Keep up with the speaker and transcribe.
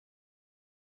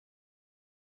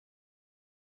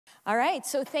All right,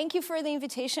 so thank you for the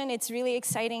invitation. It's really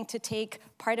exciting to take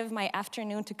part of my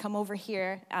afternoon to come over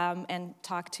here and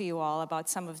talk to you all about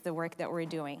some of the work that we're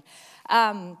doing.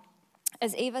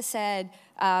 As Ava said,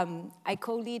 I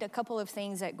co-lead a couple of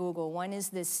things at Google. One is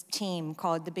this team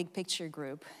called the Big Picture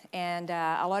Group, and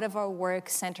a lot of our work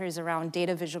centers around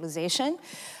data visualization.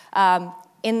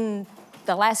 In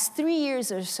the last 3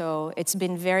 years or so, it's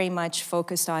been very much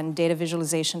focused on data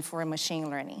visualization for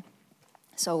machine learning.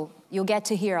 So you'll get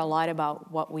to hear a lot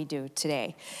about what we do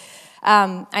today.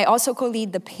 I also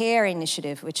co-lead the PAIR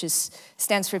initiative, which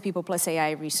stands for People Plus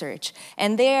AI Research.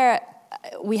 And there,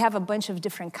 we have a bunch of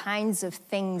different kinds of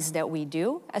things that we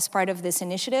do as part of this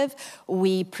initiative.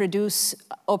 We produce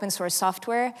open source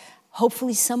software,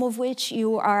 hopefully some of which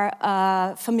you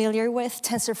are familiar with.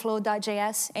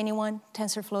 TensorFlow.js, anyone?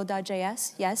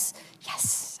 TensorFlow.js, yes?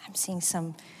 Yes, I'm seeing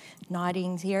some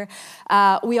nodding here.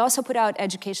 We also put out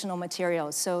educational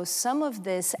materials. So some of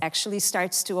this actually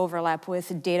starts to overlap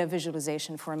with data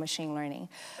visualization for machine learning.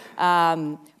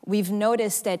 We've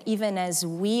noticed that even as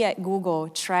we at Google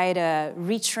try to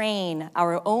retrain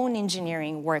our own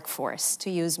engineering workforce to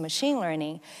use machine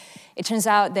learning, it turns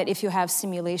out that if you have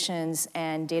simulations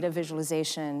and data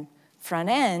visualization front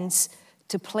ends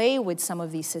to play with some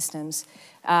of these systems,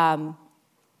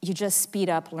 you just speed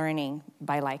up learning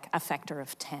by like a factor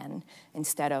of 10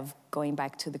 instead of going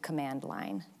back to the command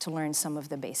line to learn some of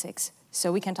the basics.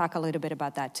 So we can talk a little bit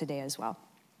about that today as well.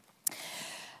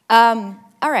 All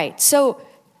right, so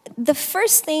the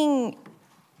first thing,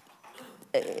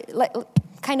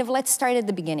 let's start at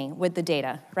the beginning with the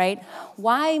data, right?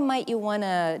 Why might you want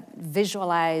to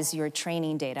visualize your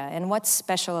training data, and what's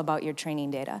special about your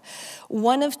training data?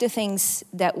 One of the things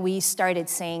that we started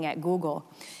saying at Google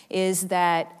is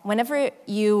that whenever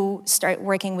you start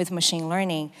working with machine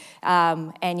learning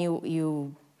and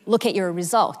you look at your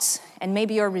results, and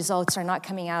maybe your results are not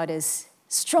coming out as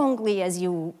strongly as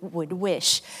you would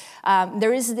wish,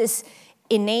 there is this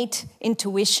innate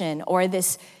intuition, or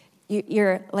this,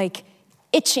 you're like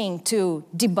itching to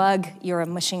debug your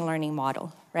machine learning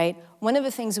model, right? One of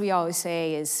the things we always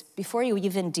say is, before you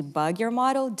even debug your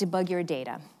model, debug your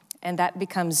data. And that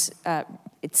becomes,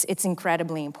 it's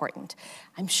incredibly important.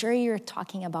 I'm sure you're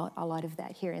talking about a lot of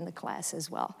that here in the class as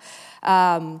well.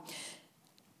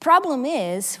 Problem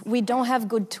is, we don't have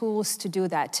good tools to do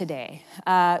that today.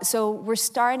 So we're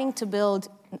starting to build,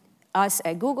 us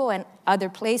at Google and other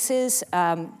places,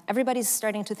 everybody's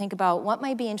starting to think about what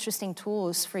might be interesting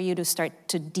tools for you to start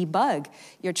to debug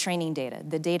your training data,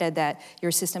 the data that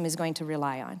your system is going to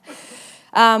rely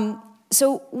on.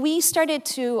 So we started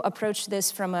to approach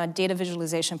this from a data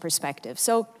visualization perspective.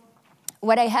 So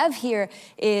what I have here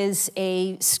is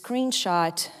a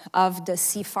screenshot of the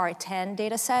CFAR10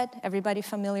 data set. Everybody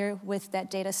familiar with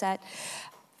that data set?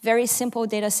 Very simple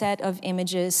data set of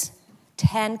images,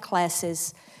 10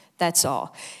 classes, that's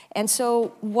all. And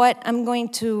so what I'm going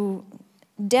to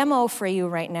demo for you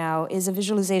right now is a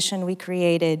visualization we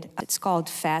created. It's called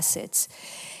Facets.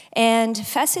 And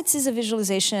Facets is a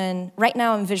visualization. Right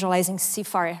now I'm visualizing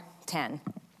CFAR10.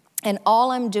 And all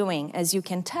I'm doing, as you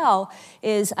can tell,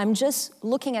 is I'm just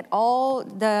looking at all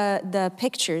the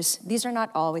pictures. These are not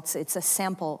all, it's a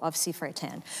sample of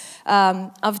CFAR10,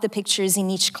 of the pictures in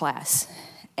each class.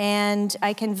 And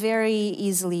I can very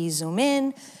easily zoom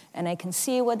in, and I can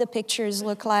see what the pictures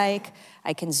look like.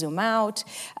 I can zoom out.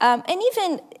 And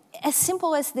even as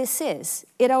simple as this is,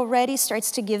 it already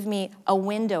starts to give me a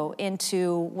window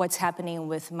into what's happening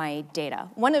with my data.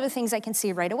 One of the things I can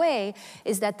see right away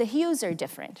is that the hues are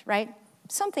different, right?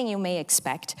 Something you may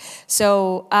expect.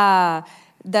 So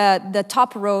the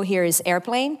top row here is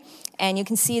airplane, and you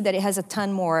can see that it has a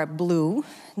ton more blue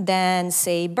than,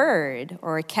 say, bird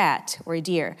or cat or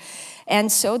deer.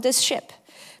 And so does ship.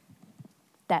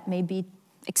 That may be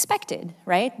expected,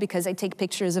 right? Because I take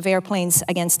pictures of airplanes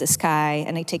against the sky,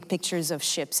 and I take pictures of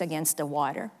ships against the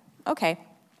water. Okay.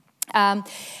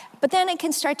 But then I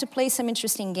can start to play some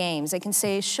interesting games. I can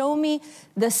say, show me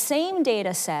the same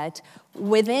data set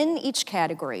within each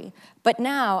category, but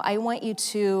now I want you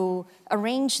to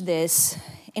arrange this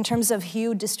in terms of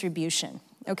hue distribution,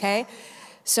 okay?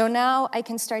 So now I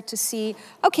can start to see,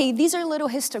 okay, these are little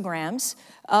histograms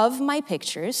of my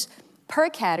pictures per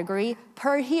category,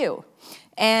 per hue.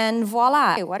 And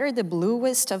voila, what are the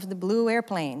bluest of the blue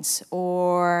airplanes?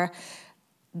 Or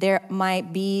there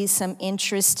might be some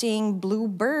interesting blue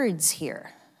birds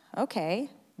here. Okay,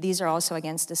 these are also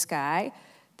against the sky.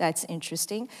 That's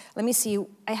interesting. Let me see,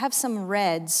 I have some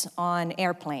reds on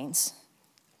airplanes.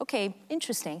 Okay,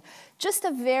 interesting. Just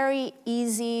a very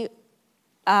easy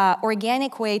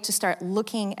organic way to start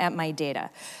looking at my data.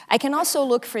 I can also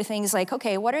look for things like,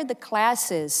 okay, what are the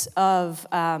classes of,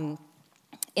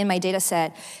 in my data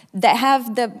set that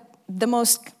have the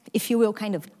most, if you will,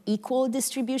 kind of equal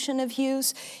distribution of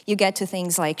hues. You get to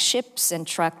things like ships and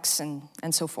trucks and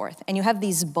so forth. And you have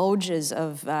these bulges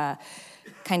of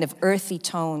kind of earthy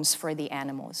tones for the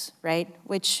animals, right?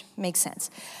 Which makes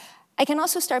sense. I can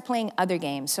also start playing other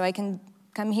games. So I can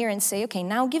come here and say, okay,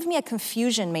 now give me a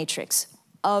confusion matrix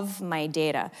of my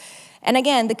data. And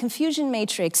again, the confusion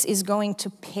matrix is going to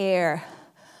pair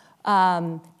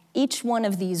each one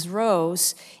of these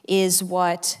rows is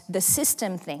what the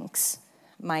system thinks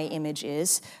my image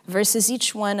is, versus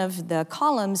each one of the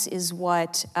columns is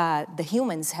what the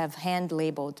humans have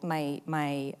hand-labeled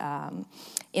my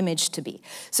image to be.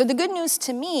 So the good news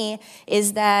to me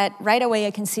is that right away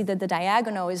I can see that the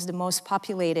diagonal is the most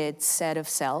populated set of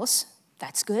cells.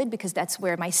 That's good, because that's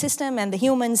where my system and the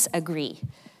humans agree,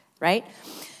 right?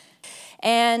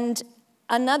 And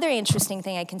another interesting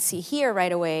thing I can see here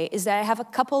right away is that I have a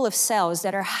couple of cells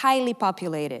that are highly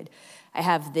populated. I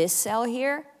have this cell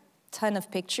here, ton of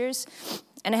pictures,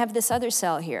 and I have this other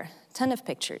cell here, ton of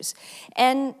pictures.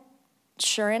 And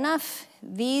sure enough,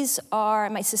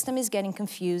 my system is getting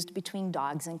confused between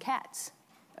dogs and cats,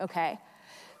 okay?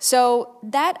 So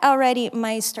that already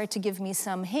might start to give me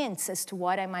some hints as to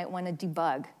what I might want to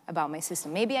debug about my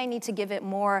system. Maybe I need to give it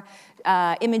more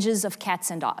images of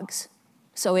cats and dogs,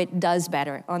 so it does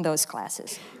better on those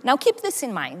classes. Now keep this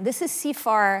in mind. This is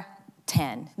CFAR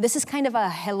 10. This is kind of a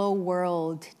hello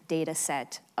world data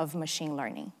set of machine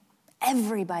learning.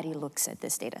 Everybody looks at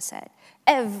this data set.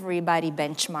 Everybody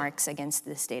benchmarks against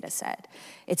this data set.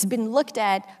 It's been looked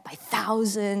at by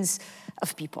thousands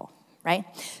of people, right?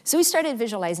 So we started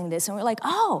visualizing this, and we're like,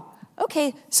 oh,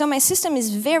 okay, so my system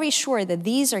is very sure that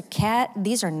these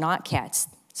are not cats.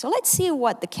 So let's see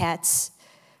what the cats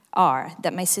are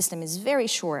that my system is very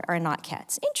sure are not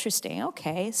cats. Interesting,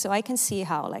 okay, so I can see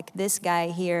how, like, this guy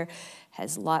here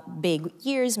has big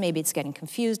ears, maybe it's getting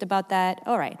confused about that,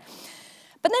 all right.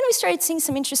 But then we started seeing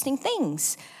some interesting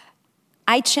things.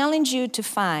 I challenge you to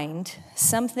find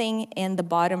something in the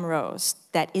bottom rows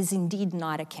that is indeed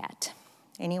not a cat.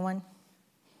 Anyone?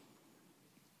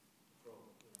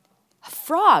 A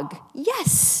frog,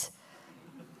 yes.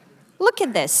 Look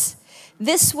at this.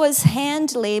 This was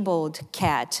hand-labeled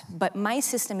cat, but my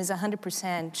system is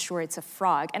 100% sure it's a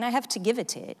frog, and I have to give it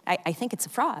to it. I think it's a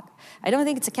frog. I don't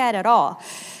think it's a cat at all.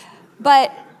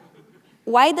 But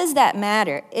why does that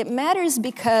matter? It matters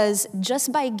because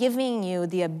just by giving you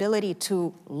the ability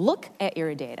to look at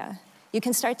your data, you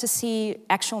can start to see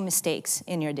actual mistakes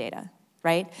in your data,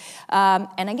 right?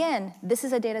 And again, this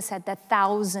is a data set that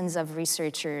thousands of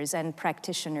researchers and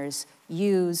practitioners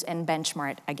use and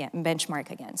benchmark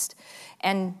against.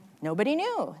 And nobody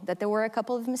knew that there were a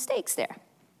couple of mistakes there.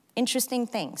 Interesting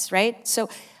things, right? So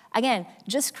again,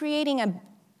 just creating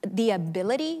the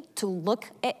ability to look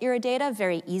at your data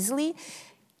very easily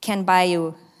can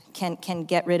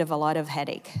get rid of a lot of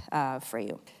headache for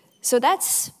you. So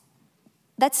that's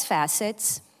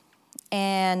Facets.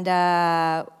 And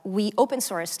we open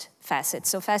sourced Facets.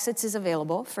 So Facets is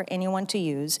available for anyone to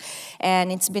use.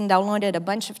 And it's been downloaded a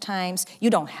bunch of times. You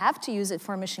don't have to use it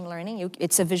for machine learning.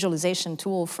 It's a visualization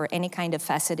tool for any kind of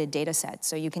faceted data set.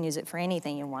 So you can use it for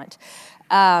anything you want.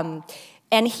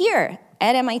 And here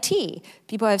at MIT,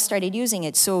 people have started using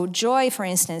it. So Joy, for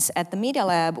instance, at the Media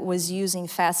Lab was using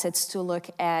Facets to look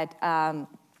at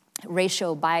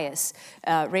racial bias,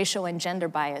 racial and gender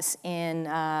bias in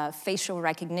facial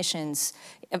recognition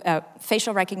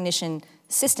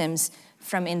systems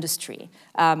from industry.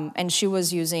 And she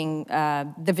was using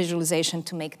the visualization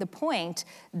to make the point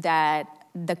that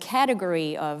the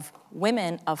category of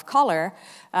women of color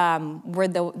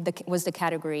was the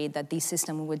category that the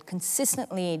system would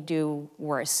consistently do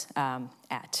worse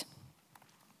at.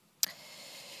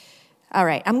 All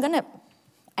right,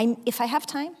 if I have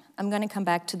time, I'm going to come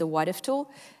back to the what if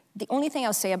tool. The only thing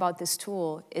I'll say about this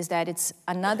tool is that it's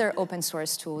another open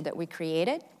source tool that we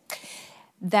created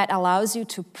that allows you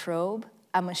to probe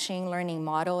a machine learning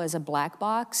model as a black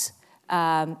box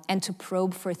and to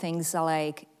probe for things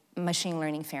like machine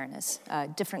learning fairness,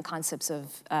 different concepts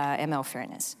of ML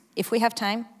fairness. If we have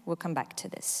time, we'll come back to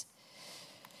this.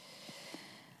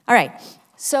 All right.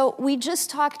 So we just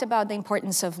talked about the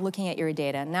importance of looking at your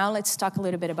data. Now let's talk a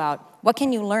little bit about what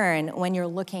can you learn when you're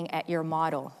looking at your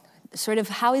model. Sort of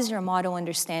how is your model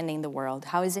understanding the world?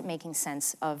 How is it making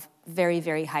sense of very,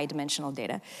 very high dimensional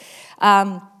data?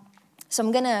 So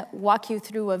I'm going to walk you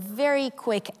through a very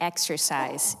quick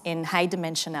exercise in high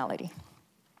dimensionality.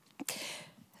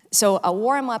 So a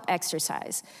warm-up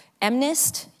exercise.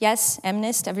 MNIST, yes,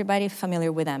 MNIST, everybody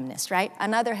familiar with MNIST, right?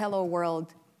 Another Hello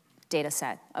World data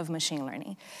set of machine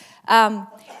learning.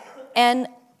 And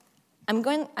I'm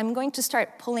going to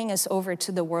start pulling us over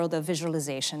to the world of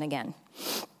visualization again.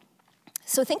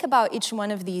 So think about each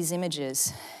one of these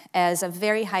images as a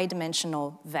very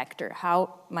high-dimensional vector.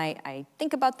 How might I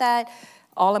think about that?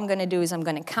 All I'm going to do is I'm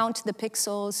going to count the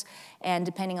pixels, and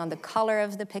depending on the color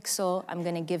of the pixel, I'm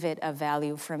going to give it a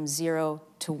value from 0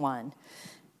 to 1.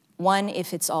 1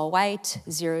 if it's all white,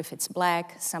 0 if it's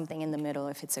black, something in the middle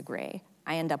if it's a gray.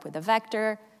 I end up with a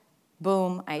vector.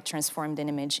 Boom, I transformed an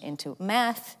image into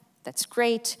math. That's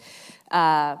great.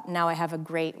 Now I have a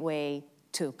great way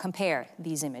to compare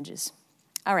these images.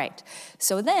 All right,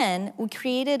 so then we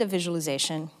created a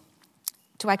visualization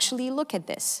to actually look at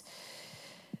this.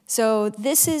 So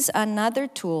this is another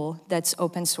tool that's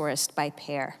open sourced by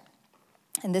Pair.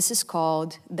 And this is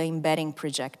called the embedding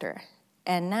projector.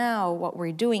 And now what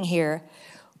we're doing here,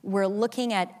 we're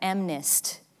looking at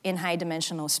MNIST in high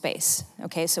dimensional space.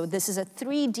 Okay, so this is a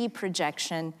 3D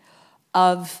projection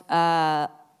of the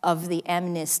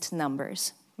MNIST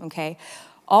numbers. Okay,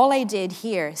 all I did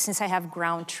here, since I have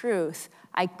ground truth,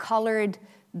 I colored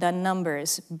the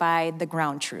numbers by the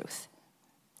ground truth.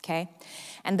 Okay,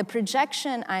 and the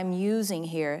projection I'm using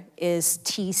here is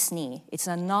t-SNE. It's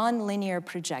a nonlinear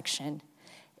projection.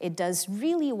 It does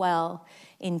really well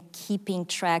in keeping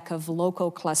track of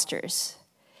local clusters.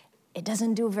 It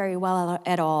doesn't do very well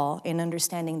at all in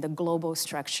understanding the global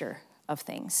structure of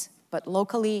things, but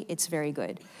locally, it's very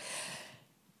good.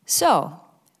 So,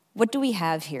 what do we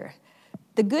have here?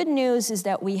 The good news is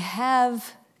that we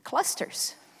have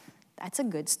clusters. That's a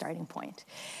good starting point.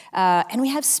 And we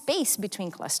have space between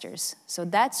clusters. So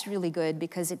that's really good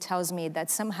because it tells me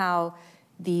that somehow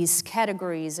these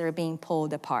categories are being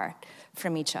pulled apart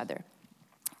from each other.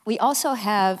 We also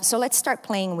have, so let's start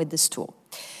playing with this tool.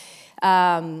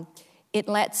 It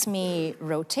lets me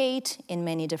rotate in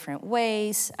many different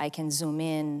ways. I can zoom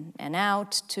in and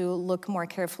out to look more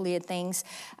carefully at things.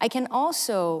 I can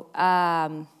also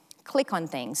click on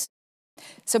things.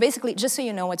 So basically, just so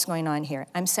you know what's going on here,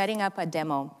 I'm setting up a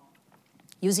demo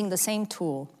using the same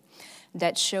tool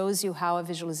that shows you how a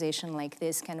visualization like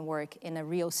this can work in a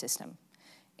real system,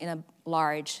 in a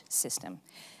large system.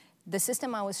 The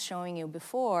system I was showing you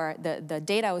before, the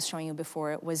data I was showing you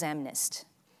before was MNIST,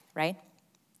 right?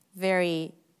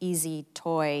 Very easy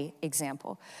toy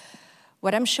example.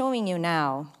 What I'm showing you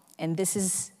now, and this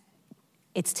is,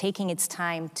 it's taking its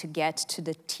time to get to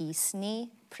the t-SNE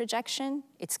projection.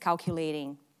 It's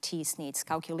calculating t-SNE. It's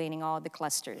calculating all the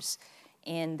clusters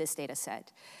in this data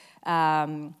set.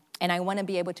 And I want to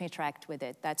be able to interact with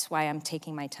it. That's why I'm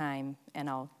taking my time, and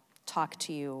I'll talk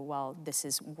to you while this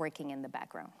is working in the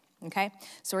background. Okay?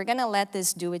 So we're going to let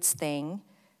this do its thing.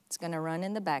 It's going to run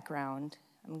in the background.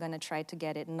 I'm going to try to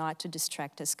get it not to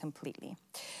distract us completely.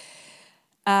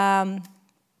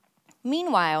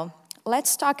 Meanwhile,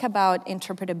 let's talk about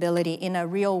interpretability in a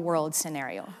real-world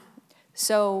scenario.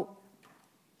 So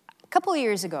a couple of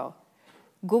years ago,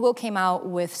 Google came out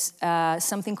with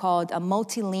something called a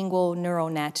multilingual neural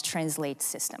net translate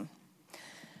system.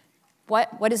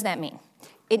 What does that mean?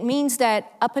 It means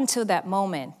that up until that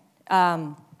moment,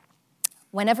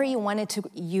 whenever you wanted to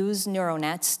use neural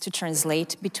nets to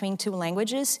translate between two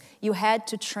languages, you had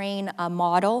to train a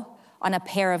model on a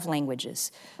pair of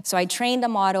languages. So I trained a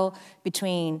model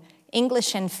between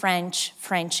English and French,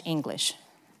 French-English.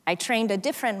 I trained a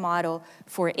different model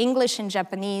for English and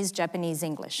Japanese,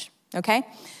 Japanese-English, okay?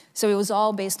 So it was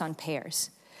all based on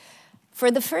pairs. For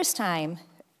the first time,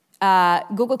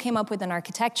 Google came up with an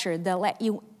architecture that let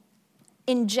you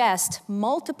ingest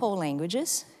multiple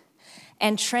languages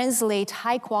and translate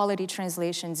high-quality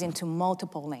translations into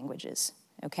multiple languages,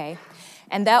 okay?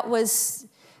 And that was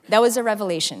a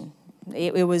revelation.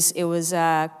 It was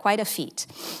quite a feat.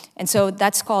 And so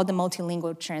that's called the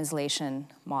multilingual translation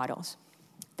models.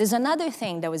 There's another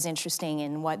thing that was interesting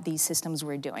in what these systems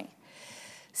were doing.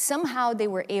 Somehow they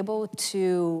were able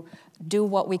to do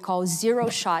what we call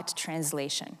zero-shot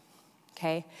translation,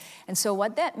 okay? And so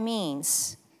what that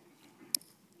means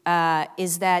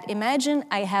is that imagine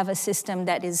I have a system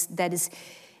that is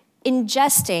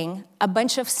ingesting a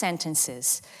bunch of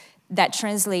sentences that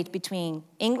translate between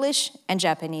English and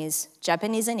Japanese,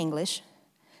 Japanese and English,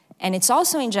 and it's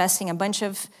also ingesting a bunch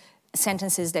of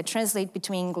sentences that translate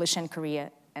between English and Korea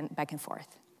and back and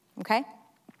forth, okay?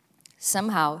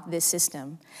 Somehow this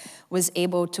system was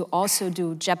able to also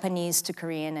do Japanese to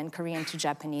Korean and Korean to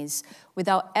Japanese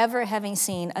without ever having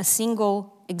seen a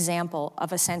single example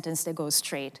of a sentence that goes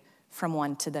straight from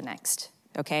one to the next,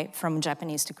 okay, from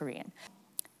Japanese to Korean.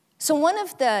 So one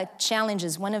of the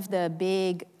challenges, one of the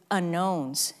big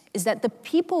unknowns is that the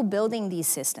people building these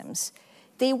systems,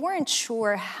 they weren't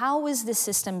sure how is the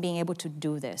system being able to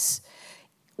do this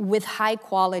with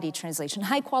high-quality translation.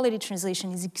 High-quality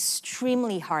translation is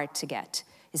extremely hard to get.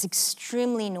 It's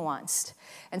extremely nuanced.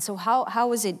 And so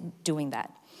how is it doing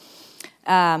that?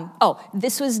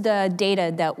 This was the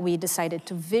data that we decided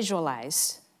to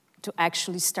visualize to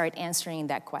actually start answering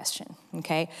that question,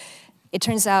 okay? It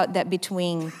turns out that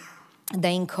between the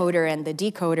encoder and the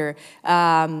decoder,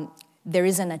 there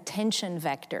is an attention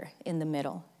vector in the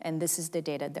middle, and this is the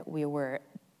data that we were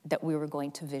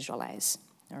going to visualize,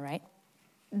 all right?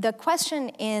 The question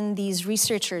in these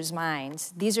researchers'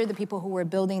 minds, these are the people who were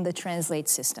building the translate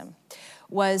system,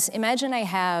 was imagine I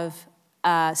have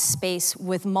a space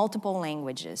with multiple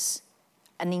languages,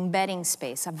 an embedding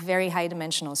space, a very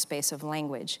high-dimensional space of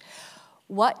language.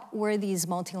 What were these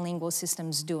multilingual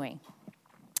systems doing?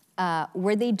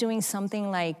 Were they doing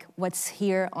something like what's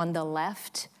here on the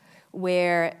left,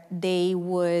 where they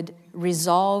would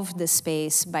resolve the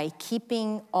space by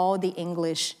keeping all the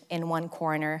English in one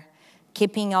corner,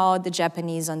 keeping all the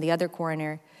Japanese on the other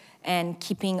corner, and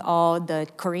keeping all the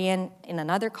Korean in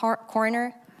another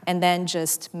corner, and then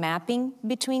just mapping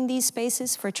between these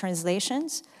spaces for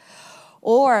translations?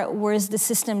 Or was the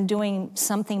system doing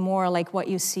something more like what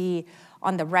you see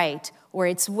on the right, where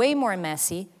it's way more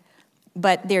messy,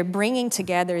 but they're bringing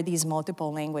together these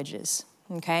multiple languages,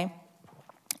 okay?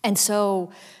 And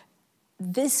so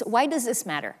why does this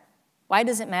matter? Why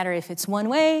does it matter if it's one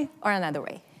way or another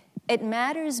way? It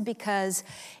matters because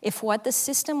if what the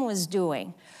system was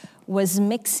doing was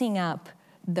mixing up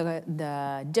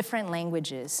the different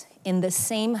languages in the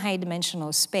same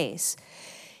high-dimensional space,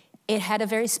 it had a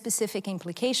very specific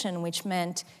implication, which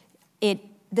meant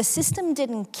the system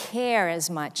didn't care as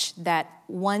much that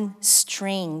one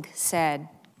string said,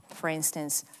 for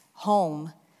instance,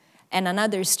 home, and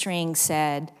another string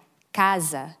said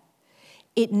casa.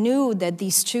 It knew that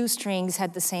these two strings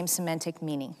had the same semantic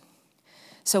meaning.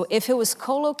 So if it was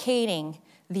co-locating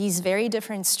these very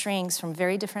different strings from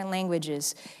very different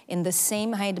languages in the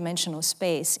same high-dimensional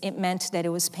space, it meant that it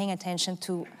was paying attention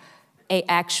to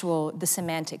the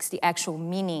semantics, the actual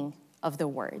meaning of the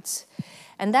words.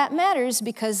 And that matters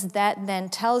because that then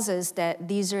tells us that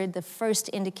these are the first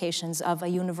indications of a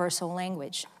universal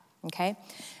language, okay?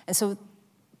 And so,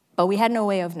 but we had no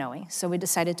way of knowing, so we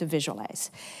decided to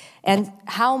visualize. And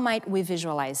how might we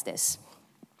visualize this?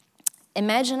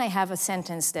 Imagine I have a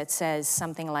sentence that says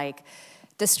something like,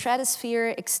 the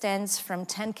stratosphere extends from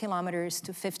 10 kilometers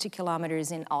to 50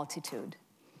 kilometers in altitude,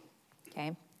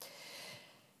 okay?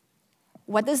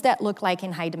 What does that look like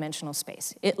in high-dimensional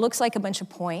space? It looks like a bunch of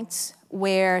points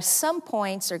where some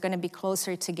points are going to be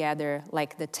closer together,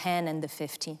 like the 10 and the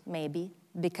 50, maybe,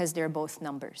 because they're both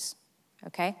numbers,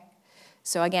 okay?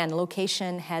 So again,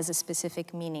 location has a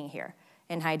specific meaning here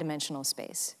in high-dimensional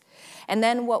space. And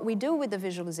then what we do with the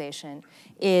visualization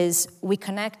is we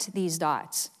connect these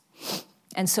dots.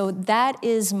 And so that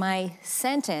is my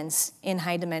sentence in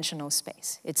high-dimensional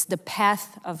space. It's the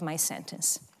path of my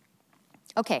sentence.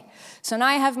 Okay, so now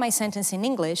I have my sentence in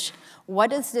English.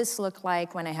 What does this look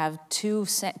like when I have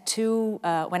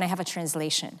when I have a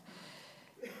translation?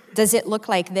 Does it look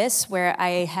like this, where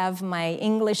I have my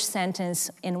English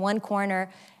sentence in one corner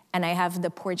and I have the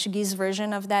Portuguese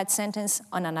version of that sentence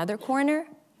on another corner?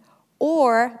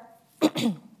 Or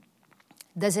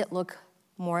does it look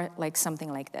more like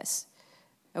something like this?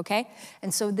 Okay,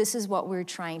 and so this is what we're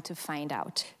trying to find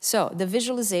out. So the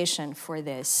visualization for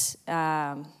this,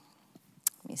 let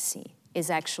me see, is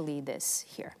actually this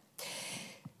here.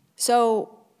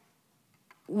 So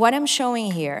what I'm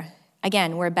showing here,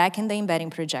 again, we're back in the embedding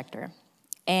projector,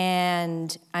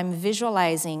 and I'm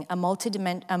visualizing a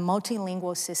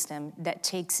multilingual system that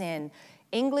takes in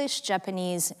English,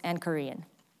 Japanese, and Korean.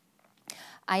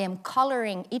 I am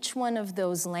coloring each one of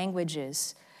those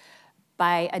languages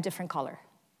by a different color.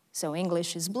 So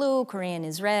English is blue, Korean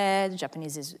is red,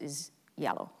 Japanese is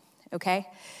yellow, okay?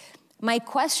 My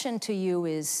question to you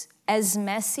is, as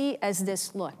messy as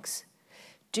this looks,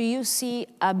 do you see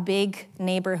a big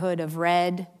neighborhood of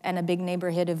red and a big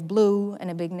neighborhood of blue and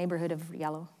a big neighborhood of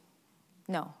yellow?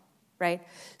 No, right?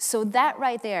 So that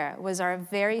right there was our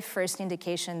very first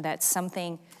indication that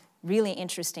something really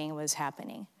interesting was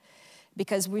happening,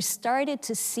 because we started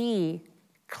to see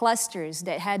clusters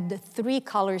that had the three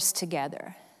colors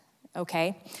together,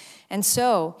 okay? And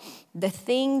so the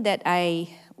thing that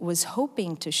I was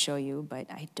hoping to show you, but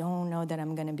I don't know that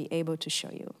I'm going to be able to show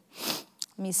you.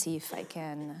 Let me see if I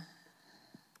can.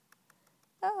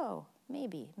 Oh,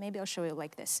 maybe I'll show you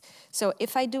like this. So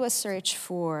if I do a search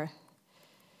for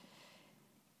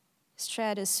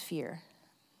stratosphere,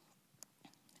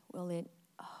 will it?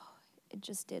 Oh, it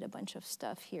just did a bunch of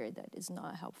stuff here that is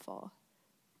not helpful.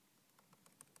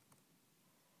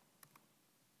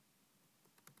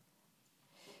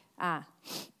 I'm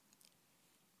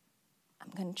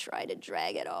going to try to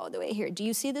drag it all the way here. Do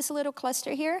you see this little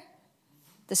cluster here?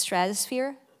 The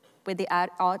stratosphere with the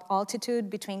altitude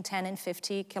between 10 and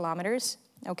 50 kilometers,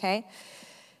 okay?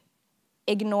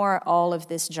 Ignore all of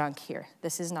this junk here.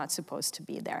 This is not supposed to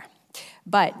be there.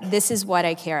 But this is what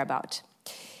I care about.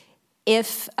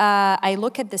 If I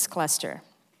look at this cluster,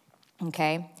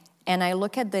 okay, and I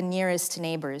look at the nearest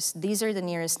neighbors, these are the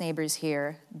nearest neighbors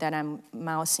here that I'm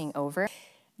mousing over.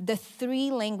 The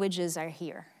 3 languages are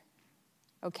here,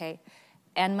 okay?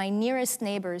 And my nearest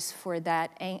neighbors for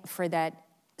that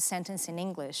sentence in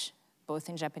English, both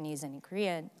in Japanese and in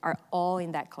Korean, are all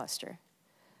in that cluster,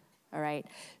 all right?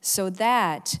 So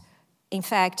that, in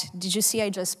fact, did you see I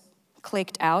just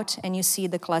clicked out and you see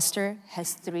the cluster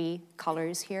has 3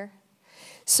 colors here?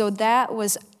 So that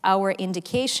was our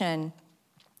indication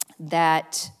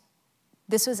that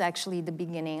this was actually the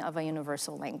beginning of a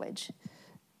universal language.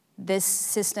 This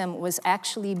system was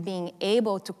actually being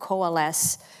able to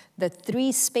coalesce the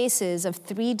 3 spaces of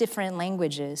 3 different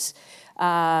languages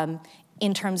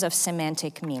in terms of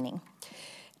semantic meaning.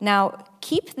 Now,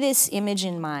 keep this image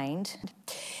in mind,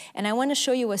 and I want to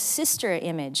show you a sister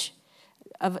image,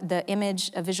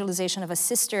 a visualization of a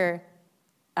sister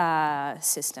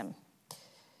system.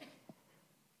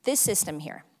 This system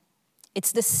here.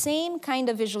 It's the same kind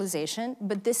of visualization,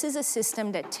 but this is a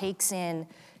system that takes in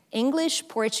English,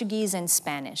 Portuguese, and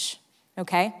Spanish,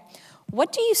 okay?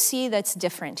 What do you see that's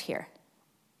different here?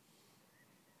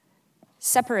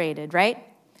 Separated, right?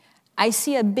 I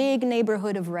see a big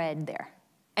neighborhood of red there.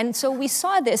 And so we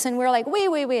saw this and we're like,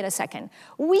 wait a second.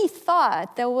 We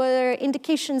thought there were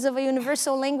indications of a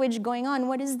universal language going on.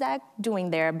 What is that doing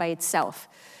there by itself?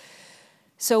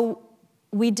 So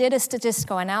we did a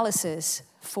statistical analysis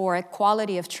for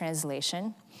quality of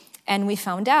translation, and we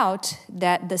found out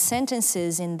that the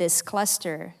sentences in this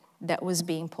cluster that was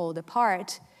being pulled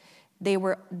apart,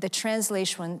 the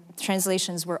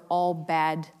translations were all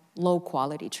bad,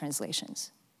 low-quality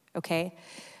translations, okay?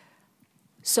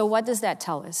 So what does that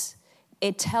tell us?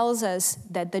 It tells us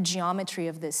that the geometry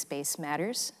of this space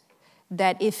matters,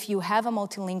 that if you have a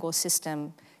multilingual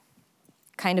system,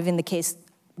 kind of in the case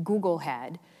Google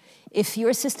had, if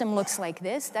your system looks like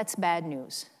this, that's bad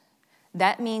news.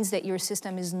 That means that your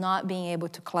system is not being able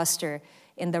to cluster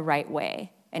in the right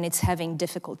way, and it's having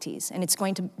difficulties, and it's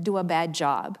going to do a bad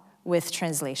job with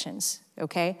translations,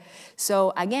 okay?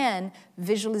 So again,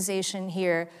 visualization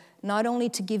here, not only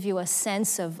to give you a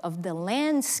sense of the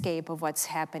landscape of what's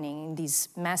happening in these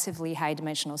massively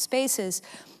high-dimensional spaces,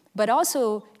 but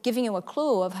also giving you a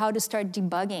clue of how to start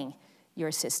debugging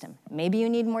your system. Maybe you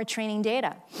need more training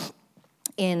data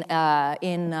in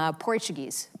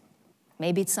Portuguese.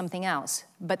 Maybe it's something else,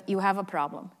 but you have a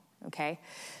problem, okay?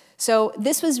 So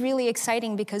this was really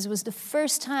exciting because it was the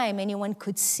first time anyone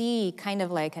could see kind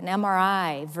of like an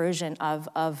MRI version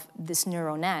of this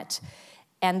neural net.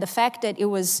 And the fact that it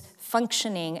was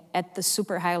functioning at the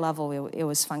super high level it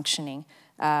was functioning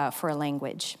for a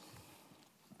language.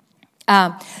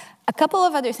 A couple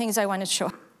of other things I want to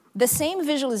show. The same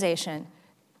visualization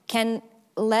can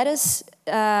let us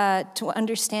to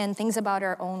understand things about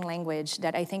our own language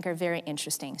that I think are very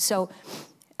interesting. So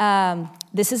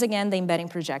this is, again, the embedding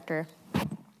projector.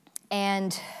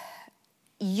 And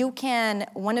you can,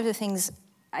 one of the things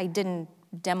I didn't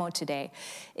demo today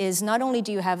is not only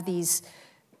do you have these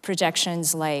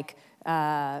projections like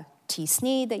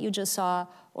T-SNE that you just saw,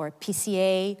 or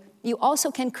PCA, you also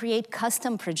can create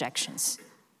custom projections.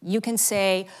 You can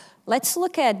say, let's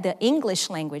look at the English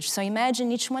language. So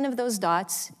imagine each one of those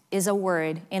dots is a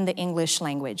word in the English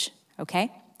language,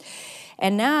 okay?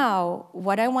 And now,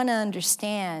 what I want to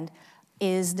understand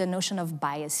is the notion of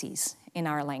biases in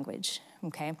our language,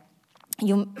 okay?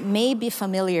 You may be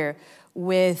familiar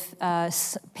with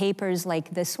papers like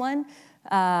this one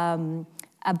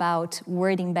about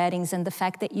word embeddings and the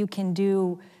fact that you can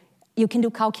do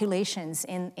calculations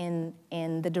in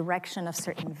the direction of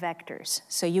certain vectors.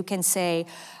 So you can say,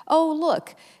 oh,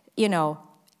 look, you know,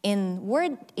 in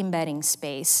word embedding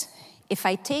space, if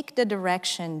I take the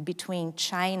direction between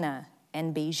China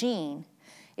and Beijing,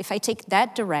 if I take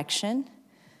that direction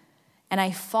and I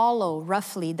follow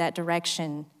roughly that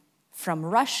direction from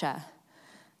Russia,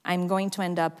 I'm going to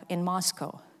end up in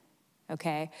Moscow.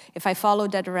 Okay? If I follow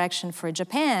that direction for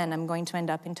Japan, I'm going to end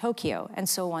up in Tokyo, and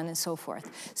so on and so forth.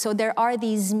 So there are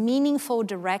these meaningful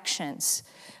directions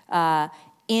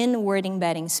in word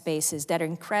embedding spaces that are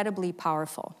incredibly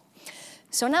powerful.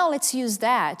 So now let's use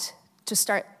that to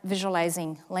start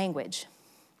visualizing language.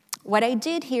 What I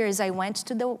did here is I went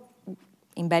to the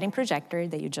embedding projector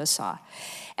that you just saw,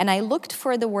 and I looked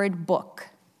for the word book,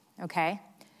 okay?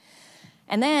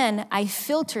 And then I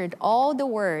filtered all the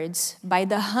words by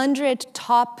the 100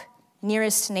 top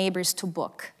nearest neighbors to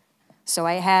book. So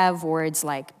I have words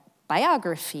like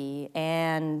biography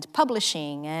and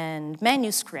publishing and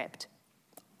manuscript,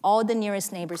 all the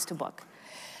nearest neighbors to book.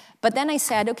 But then I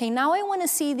said, okay, now I want to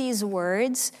see these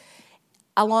words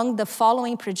along the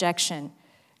following projection.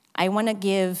 I want to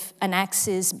give an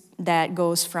axis that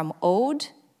goes from old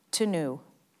to new.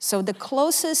 So the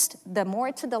closest, the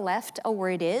more to the left a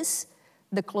word is,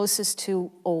 the closest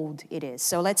to old it is.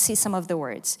 So let's see some of the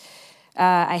words.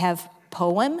 I have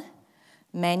poem,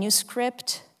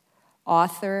 manuscript,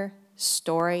 author,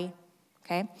 story,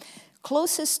 okay?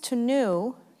 Closest to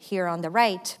new, here on the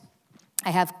right, I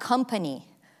have company,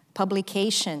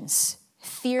 publications,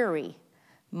 theory,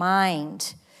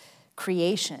 mind,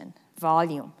 creation,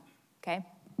 volume, okay?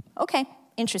 Okay,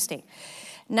 interesting.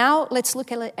 Now let's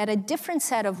look at a different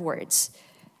set of words.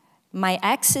 My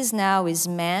axis now is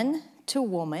man to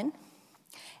woman,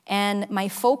 and my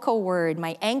focal word,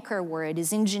 my anchor word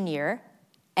is engineer,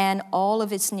 and all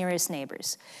of its nearest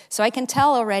neighbors. So I can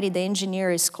tell already the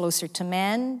engineer is closer to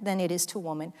man than it is to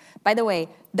woman. By the way,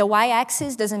 the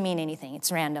y-axis doesn't mean anything,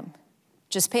 it's random.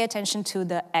 Just pay attention to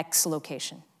the x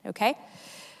location, okay?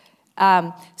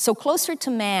 So closer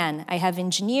to man, I have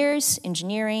engineers,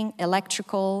 engineering,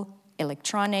 electrical,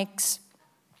 electronics.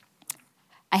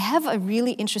 I have a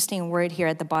really interesting word here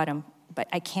at the bottom, but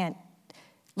I can't.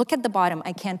 Look at the bottom,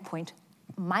 I can't point.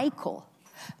 Michael.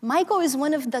 Michael is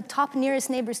one of the top nearest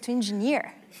neighbors to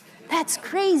engineer. That's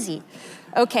crazy.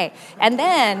 Okay, and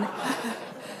then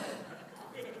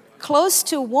close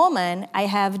to woman, I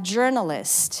have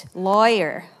journalist,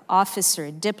 lawyer, officer,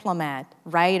 diplomat,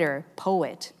 writer,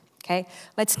 poet. Okay,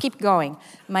 let's keep going.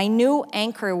 My new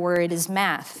anchor word is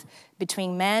math,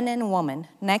 between man and woman,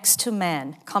 next to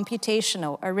man,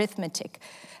 computational, arithmetic,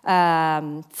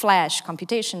 flash,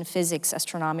 computation, physics,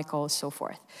 astronomical, so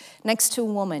forth. Next to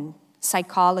woman,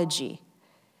 psychology,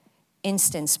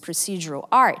 instance, procedural,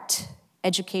 art,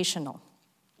 educational,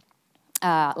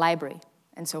 library,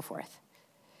 and so forth.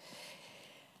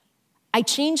 I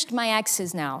changed my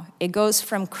axis now. It goes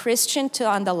from Christian to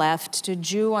on the left to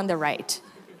Jew on the right.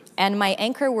 And my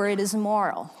anchor word is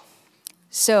moral.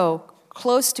 So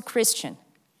close to Christian,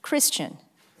 Christian,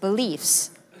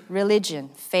 beliefs, religion,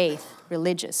 faith,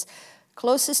 religious.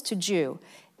 Closest to Jew,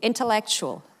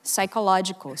 intellectual,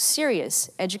 psychological, serious,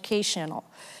 educational,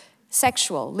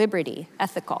 sexual, liberty,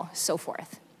 ethical, so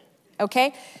forth.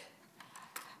 Okay?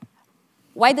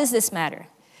 Why does this matter?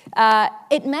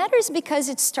 It matters because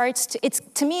it starts to,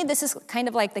 to me, this is kind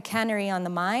of like the canary on the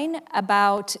mine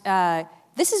about,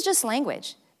 this is just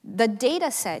language. The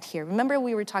data set here, remember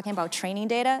we were talking about training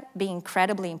data being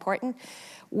incredibly important?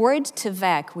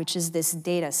 Word2Vec, which is this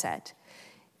data set,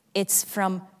 it's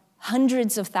from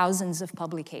hundreds of thousands of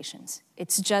publications.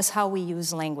 It's just how we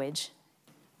use language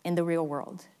in the real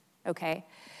world, okay?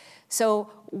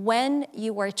 So when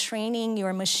you are training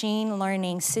your machine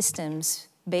learning systems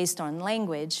based on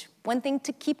language, one thing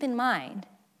to keep in mind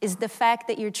is the fact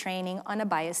that you're training on a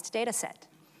biased data set.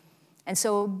 And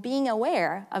so being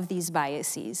aware of these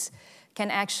biases can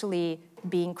actually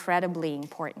be incredibly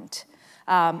important.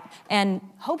 And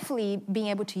hopefully being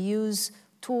able to use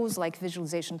tools like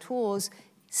visualization tools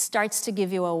starts to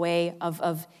give you a way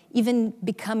of even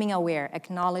becoming aware,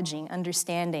 acknowledging,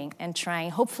 understanding, and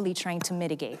hopefully trying to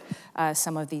mitigate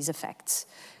some of these effects.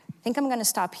 I think I'm going to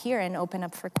stop here and open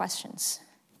up for questions.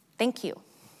 Thank you.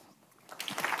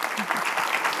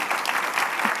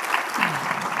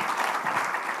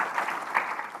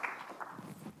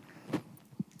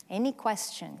 Any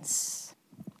questions?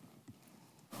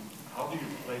 How do you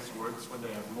place words when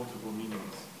they have multiple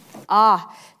meanings?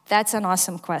 Ah, that's an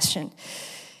awesome question.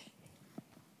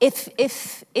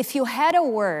 If you had a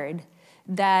word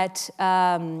that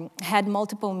had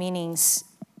multiple meanings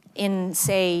in,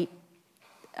 say,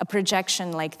 a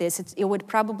projection like this, it would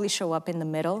probably show up in the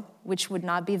middle, which would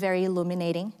not be very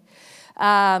illuminating.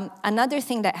 Another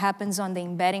thing that happens on the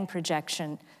embedding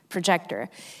projector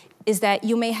is that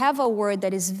you may have a word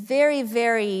that is very,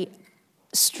 very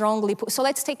strongly, so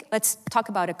let's talk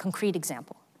about a concrete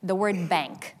example, the word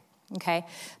bank, okay?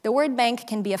 The word bank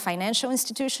can be a financial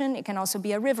institution, it can also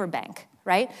be a river bank,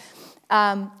 right?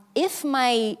 If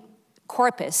my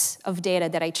corpus of data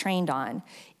that I trained on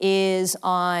is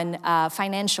on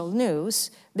financial news,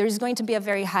 there's going to be a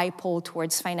very high pull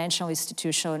towards financial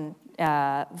institution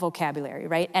vocabulary,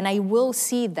 right? And I will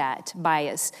see that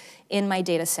bias in my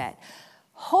data set.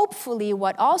 Hopefully,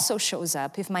 what also shows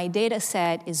up, if my data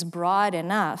set is broad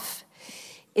enough,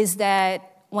 is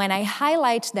that when I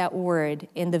highlight that word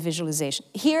in the visualization,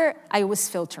 here I was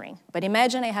filtering, but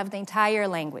imagine I have the entire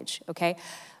language, okay?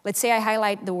 Let's say I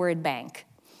highlight the word bank.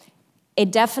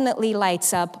 It definitely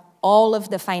lights up all of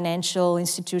the financial,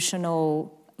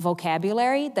 institutional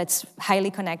vocabulary that's highly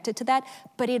connected to that,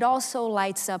 but it also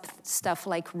lights up stuff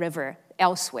like river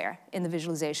elsewhere in the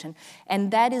visualization. And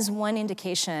that is one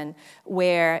indication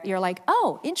where you're like,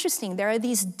 oh, interesting, there are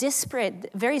these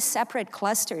disparate, very separate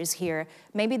clusters here.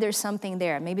 Maybe there's something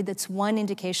there. Maybe that's one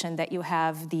indication that you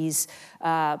have these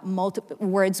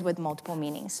words with multiple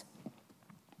meanings.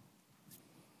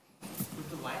 With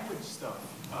the language stuff,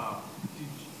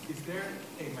 is there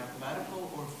a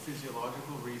mathematical or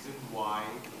physiological reason why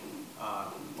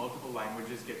multiple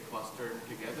languages get clustered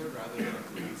together rather than a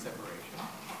clean separation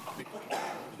between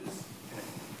languages?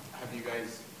 Have you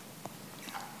guys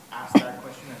asked that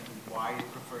question as to why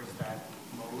it prefers that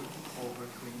mode over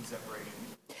clean separation?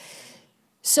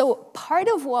 So part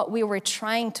of what we were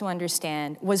trying to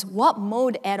understand was what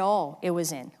mode at all it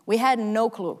was in. We had no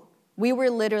clue. We were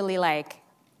literally like,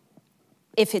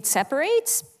 if it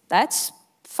separates, that's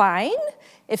fine.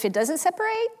 If it doesn't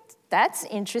separate, that's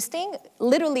interesting.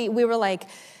 Literally, we were like,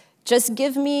 just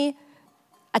give me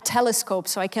a telescope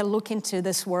so I can look into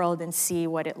this world and see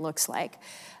what it looks like.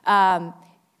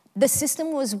 The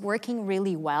system was working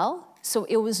really well, so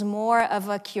it was more of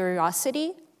a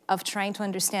curiosity of trying to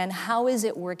understand how is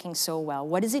it working so well?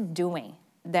 What is it doing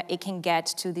that it can get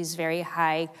to these very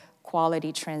high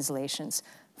quality translations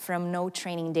from no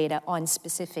training data on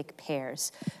specific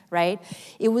pairs, right?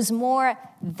 It was more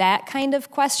that kind of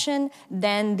question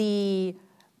than the,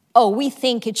 oh, we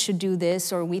think it should do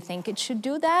this or we think it should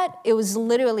do that. It was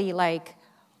literally like,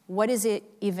 what is it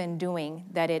even doing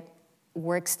that it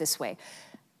works this way?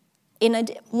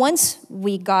 Once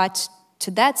we got to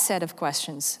that set of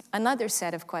questions, another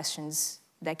set of questions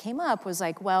that came up was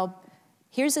like, well,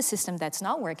 here's a system that's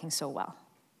not working so well.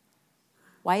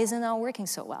 Why is it not working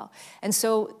so well? And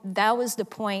so that was the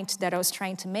point that I was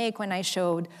trying to make when I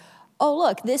showed, oh,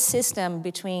 look, this system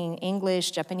between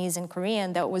English, Japanese, and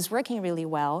Korean that was working really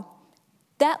well,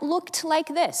 that looked like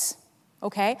this,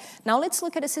 okay? Now let's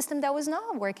look at a system that was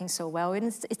not working so well.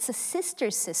 It's a sister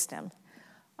system.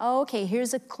 Oh, okay,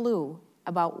 here's a clue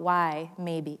about why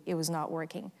maybe it was not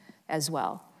working as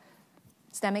well.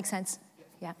 Does that make sense?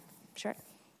 Yeah, sure.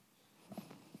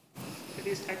 For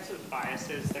these types of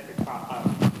biases that could crop up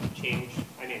change,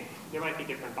 I mean, there might be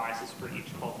different biases for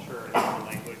each culture and the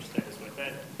language that is with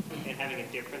it, and having a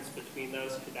difference between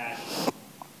those, could that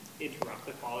interrupt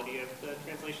the quality of the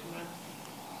translation then?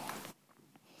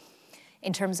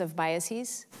 In terms of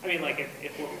biases? I mean, like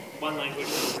if one language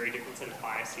has a very different set of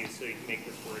biases, so you can make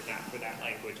this word map for that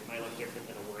language, it might look different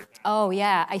than a word map. Oh,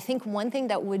 yeah. I think one thing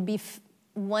that would be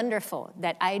wonderful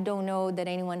that I don't know that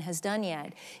anyone has done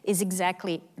yet is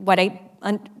exactly what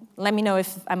let me know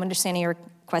if I'm understanding your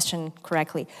question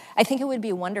correctly. I think it would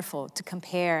be wonderful to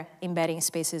compare embedding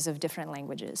spaces of different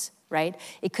languages, right?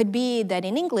 It could be that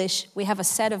in English, we have a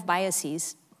set of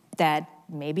biases that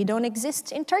maybe don't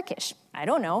exist in Turkish. I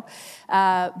don't know.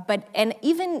 And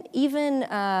even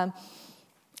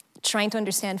trying to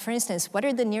understand, for instance, what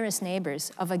are the nearest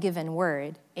neighbors of a given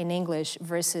word in English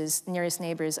versus nearest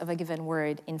neighbors of a given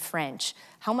word in French?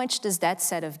 How much does that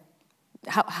set of,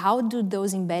 how do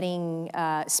those embedding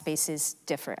spaces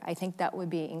differ? I think that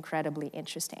would be incredibly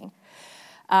interesting.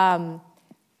 If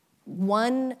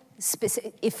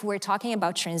we're talking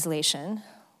about translation,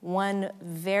 one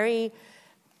very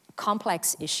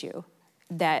complex issue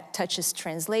that touches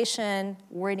translation,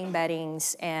 word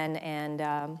embeddings, and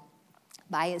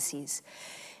biases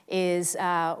is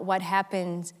what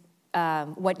happened,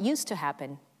 what used to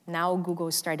happen. Now Google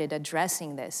started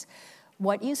addressing this.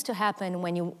 What used to happen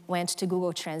when you went to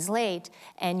Google Translate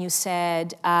and you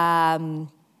said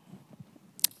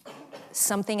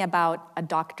something about a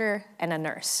doctor and a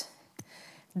nurse.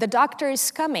 The doctor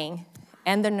is coming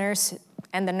and the nurse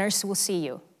will see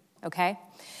you, okay?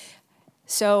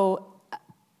 So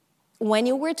when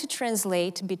you were to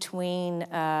translate between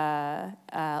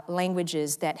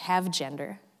languages that have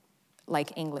gender,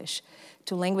 like English,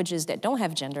 to languages that don't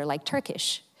have gender, like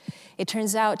Turkish, it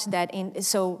turns out that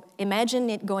so imagine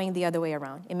it going the other way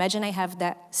around. Imagine I have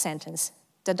that sentence,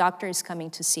 the doctor is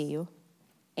coming to see you,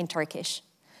 in Turkish,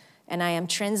 and I am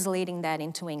translating that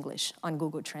into English on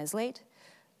Google Translate.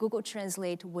 Google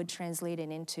Translate would translate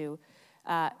it into,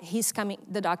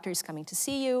 the doctor is coming to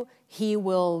see you, he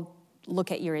will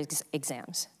look at your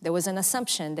exams. There was an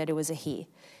assumption that it was a he.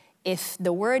 If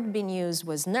the word being used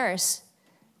was nurse,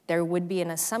 there would be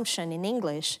an assumption in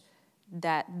English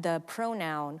that the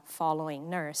pronoun following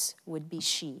nurse would be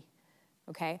she,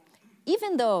 okay?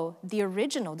 even though the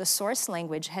original, the source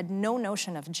language, had no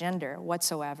notion of gender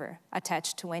whatsoever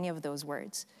attached to any of those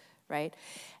words, right?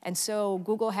 And so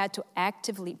Google had to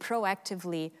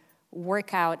proactively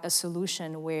work out a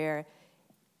solution where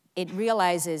it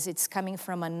realizes it's coming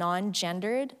from a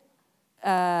non-gendered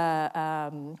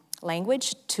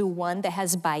language to one that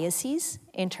has biases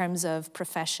in terms of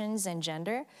professions and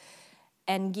gender,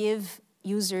 and give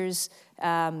users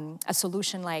a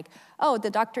solution like, oh, the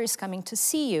doctor is coming to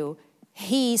see you.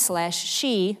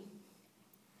 He/she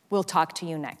will talk to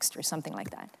you next, or something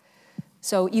like that.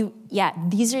 So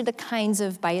these are the kinds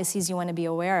of biases you want to be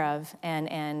aware of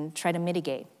and try to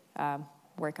mitigate,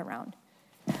 work around.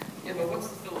 Yeah, but what's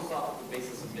the philosophical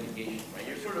basis of mitigation, right?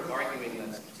 You're sort of arguing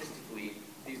that statistically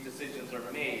these decisions are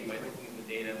made by looking at the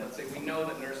data. Let's say we know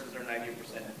that nurses are 90%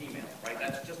 female, right?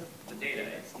 That's just the data.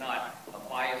 It's not a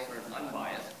bias or an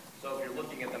unbiased. So if you're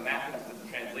looking at the mappings of the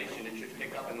translation, it should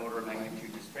pick up an order of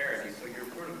magnitude disparity. So you're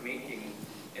sort of making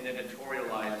an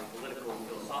editorialized political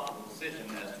philosophical decision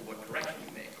as to what correction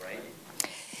you make, right?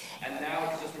 And now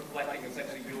it's just reflecting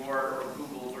essentially your or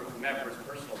Google's or whomever's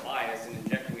personal bias and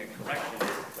injecting a correction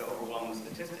to overwhelm the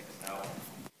statistics. Now,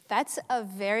 that's a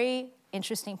very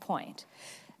interesting point,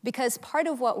 because part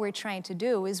of what we're trying to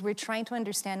do is we're trying to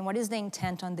understand what is the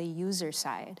intent on the user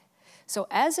side. So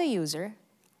as a user,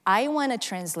 I want a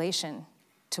translation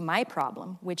to my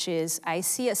problem, which is I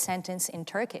see a sentence in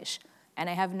Turkish and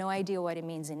I have no idea what it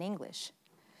means in English.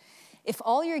 If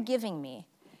all you're giving me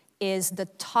is the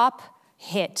top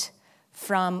hit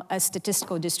from a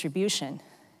statistical distribution,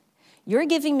 you're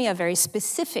giving me a very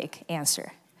specific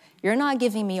answer. You're not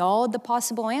giving me all the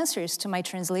possible answers to my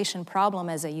translation problem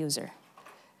as a user.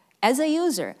 As a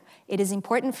user, it is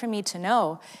important for me to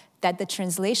know that the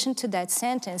translation to that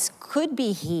sentence could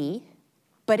be he,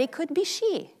 but it could be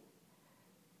she,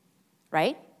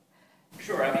 right?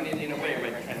 Sure, I mean, in a way,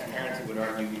 right, transparency would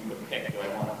argue you could pick, do I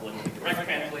want a politically correct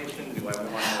translation, do I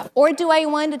want... Or do I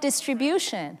want a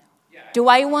distribution? Yeah. Do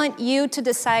I want you to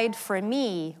decide for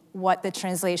me what the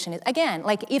translation is? Again,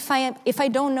 like if I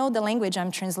don't know the language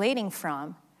I'm translating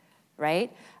from,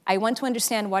 right, I want to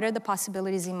understand what are the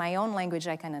possibilities in my own language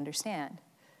I can understand.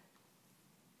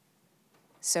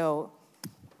 So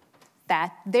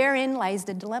therein lies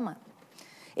the dilemma.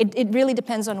 It really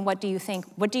depends on what do you think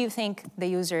the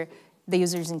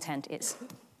user's intent is,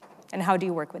 and how do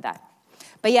you work with that.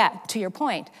 But yeah, to your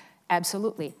point,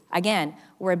 absolutely. Again,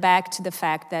 we're back to the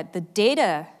fact that the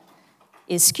data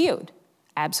is skewed.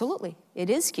 Absolutely, it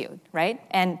is skewed, right?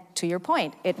 And to your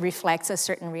point, it reflects a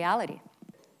certain reality.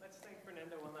 Let's thank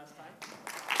Fernanda one last time.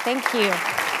 Thank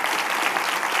you.